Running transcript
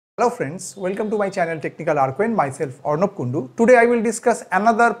Hello friends, welcome to my channel Technical Arquen, myself Arnab Kundu. Today I will discuss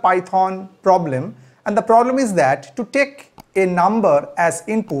another Python problem, and the problem is that to take a number as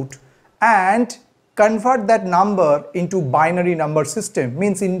input and convert that number into binary number system,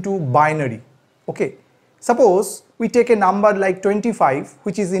 means into binary. Okay, suppose we take a number like 25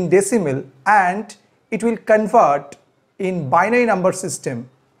 which is in decimal and it will convert in binary number system,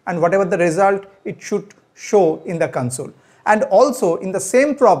 and whatever the result it should show in the console. And also in the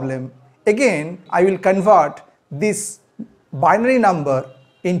same problem again I will convert this binary number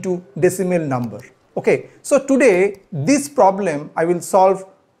into decimal number. Okay, so today this problem I will solve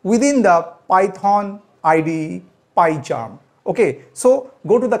within the Python IDE PyCharm. Okay, so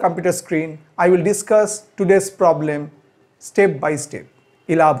go to the computer screen. I will discuss today's problem step by step,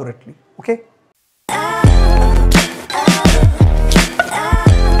 elaborately. Okay.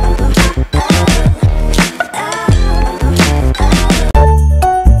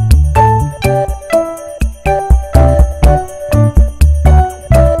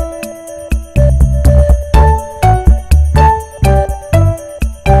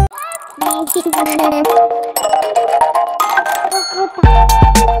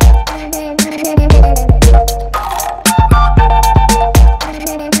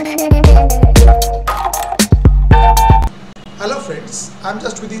 Hello friends, I am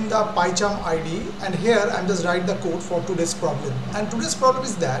just within the PyCharm IDE and here I am just write the code for today's problem. And today's problem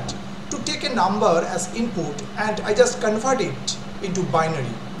is that to take a number as input and I just convert it into binary.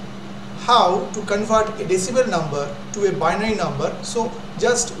 How to convert a decimal number to a binary number? So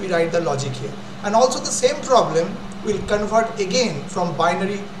just we write the logic here. And also the same problem will convert again from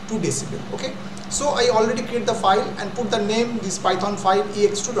binary to decimal. Okay, so I already create the file and put the name this Python file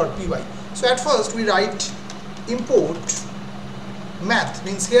ex2.py. So at first we write import math,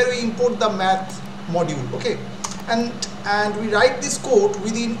 means here we import the math module. Okay, and we write this code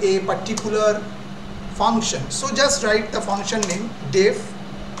within a particular function. So just write the function name def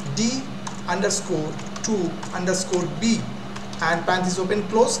d underscore to underscore b and parenthesis open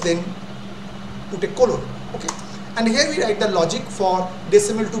close, then put a colon. Okay, and here we write the logic for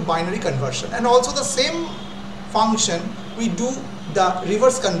decimal to binary conversion, and also the same function we do the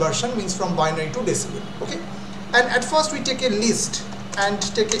reverse conversion, means from binary to decimal. Okay, and at first we take a list and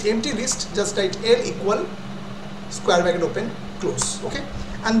take an empty list, just write L equal square bracket open close. Okay,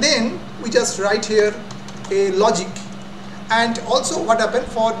 and then we just write here a logic. And also what happened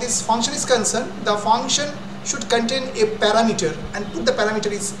for this function is concerned, the function should contain a parameter, and put the parameter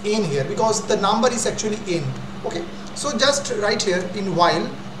is n here because the number is actually n. Okay, so just write here in while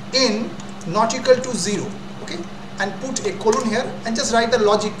n not equal to 0. Okay, and put a colon here and just write the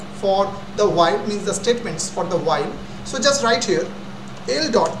logic for the while, means the statements for the while. So just write here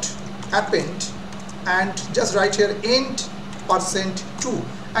L dot append and just write here int %2.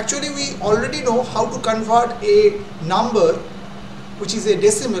 Actually we already know how to convert a number which is a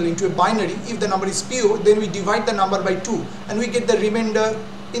decimal into a binary. If the number is pure, then we divide the number by 2 and we get the remainder.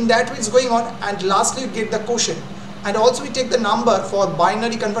 In that way it's going on, and lastly we get the quotient. And also we take the number for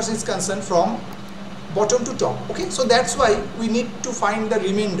binary conversion is concerned from bottom to top. Okay, so that's why we need to find the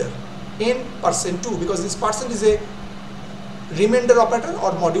remainder n %2, because this % is a remainder operator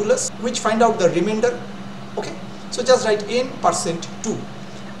or modulus which find out the remainder. Okay, so just write n %2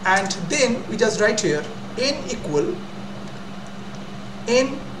 and then we just write here n equal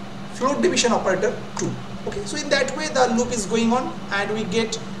n float division operator 2. Okay, so in that way the loop is going on and we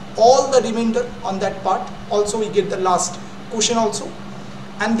get all the remainder on that part. Also we get the last quotient also.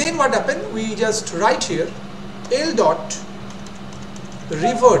 And then what happened, we just write here L dot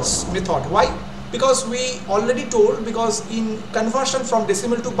reverse method. Why? Because we already told, because in conversion from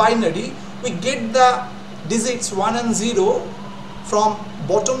decimal to binary we get the digits 1 and 0 from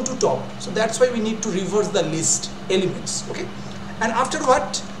bottom to top. So that's why we need to reverse the list elements. Okay, and after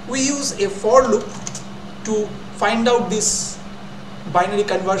what we use a for loop to find out this binary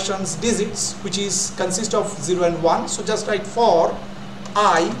conversions digits, which is consist of 0 and 1. So just write for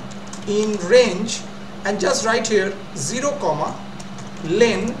I in range and just write here 0 comma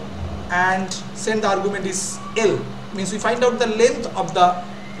len and send the argument is L, means we find out the length of the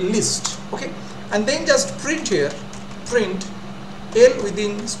list. Okay, and then just print here print L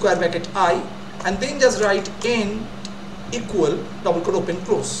within square bracket I, and then just write n equal double quote open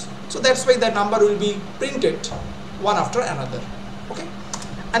close. So that's why the number will be printed one after another. Okay,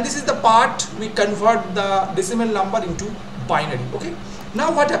 and this is the part we convert the decimal number into binary. Okay,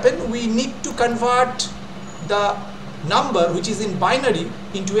 now what happened, we need to convert the number which is in binary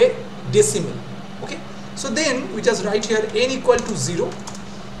into a decimal. Okay, so then we just write here n equal to 0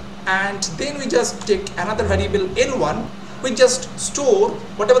 and then we just take another variable L1 we just store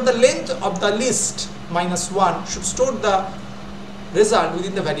whatever the length of the list -1 should store the result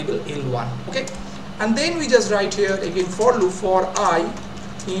within the variable L1. Okay, and then we just write here again for loop for I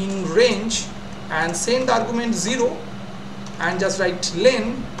in range and send the argument 0 and just write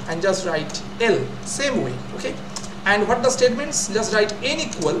len and just write L same way. Okay, and what the statements, just write n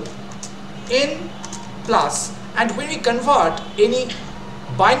equal n plus, and when we convert any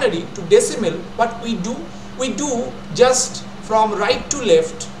binary to decimal, what we do just from right to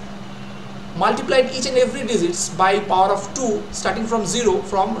left multiplied each and every digits by power of 2 starting from 0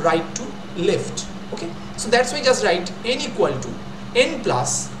 from right to left. Okay, so that's why just write n equal to n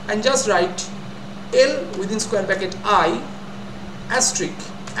plus and just write L within square bracket I asterisk,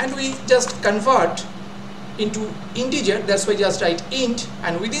 and we just convert into integer, that's why just write int,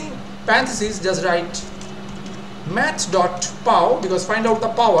 and within parentheses just write math.pow, because find out the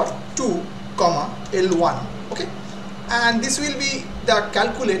power 2 comma L1. Okay, and this will be the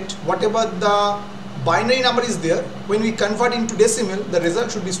calculate whatever the binary number is there. When we convert into decimal, the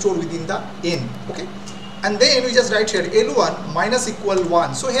result should be stored within the n. Okay, and then we just write here L1 minus equal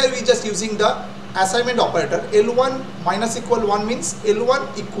 1. So here we just using the assignment operator. L1 minus equal 1 means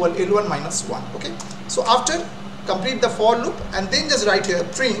L1 equal L1 minus 1. Okay, so after complete the for loop and then just write here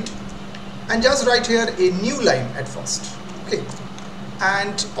print and just write here a new line at first. Okay,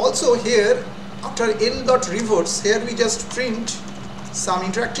 and also here after L dot reverse, here we just print some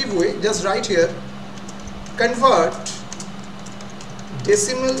interactive way. Just write here convert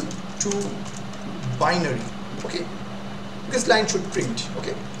decimal to binary. Okay, this line should print.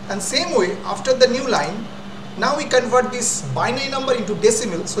 Okay, and same way after the new line, now we convert this binary number into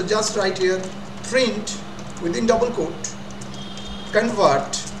decimal. So just write here print within double quote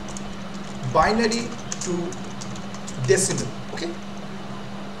convert binary to decimal. Okay,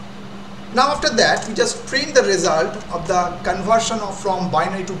 now after that we just print the result of the conversion of from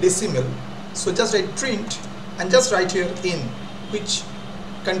binary to decimal. So just write print and just write here in, which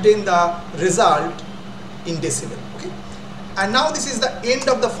contain the result in decimal. Okay, and now this is the end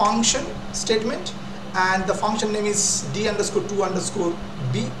of the function statement, and the function name is d underscore 2 underscore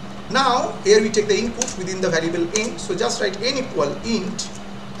b. Now here we take the input within the variable n. So just write n equal int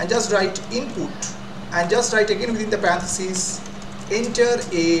and just write input and just write again within the parentheses enter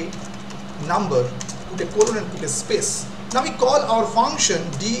a number, put a colon and put a space. Now we call our function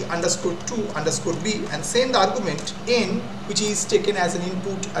d underscore 2 underscore b and send the argument n, which is taken as an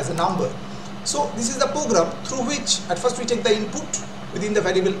input as a number. So this is the program through which at first we take the input within the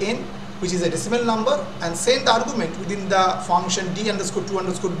variable n, which is a decimal number, and send the argument within the function d underscore 2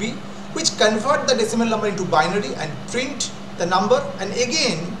 underscore b, which convert the decimal number into binary and print the number, and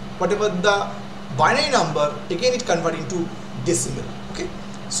again whatever the binary number, again it convert into decimal. Okay,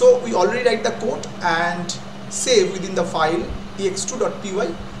 so we already write the code and save within the file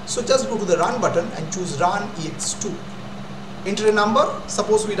ex2.py. So just go to the run button and choose run ex2. Enter a number.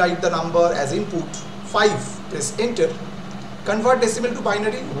 Suppose we write the number as input 5, press enter. Convert decimal to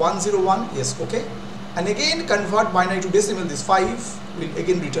binary 101, yes, okay, and again convert binary to decimal. This 5 will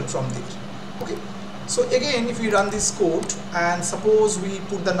again return from there. Okay, so again if we run this code and suppose we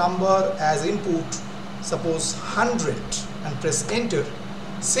put the number as input, suppose 100, and press enter,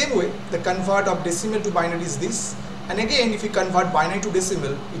 same way the convert of decimal to binary is this, and again if we convert binary to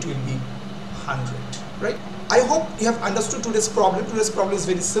decimal it will be 100, right? I hope you have understood today's problem. Today's problem is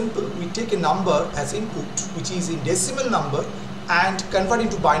very simple. We take a number as input which is in decimal number and convert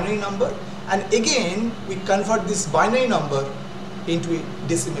into binary number, and again we convert this binary number into a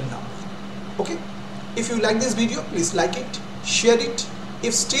decimal number. Okay, if you like this video, please like it, share it.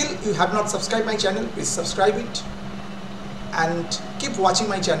 If still you have not subscribed my channel, please subscribe it and keep watching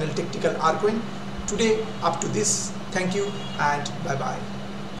my channel Technical Arquin. Today up to this. Thank you and bye bye.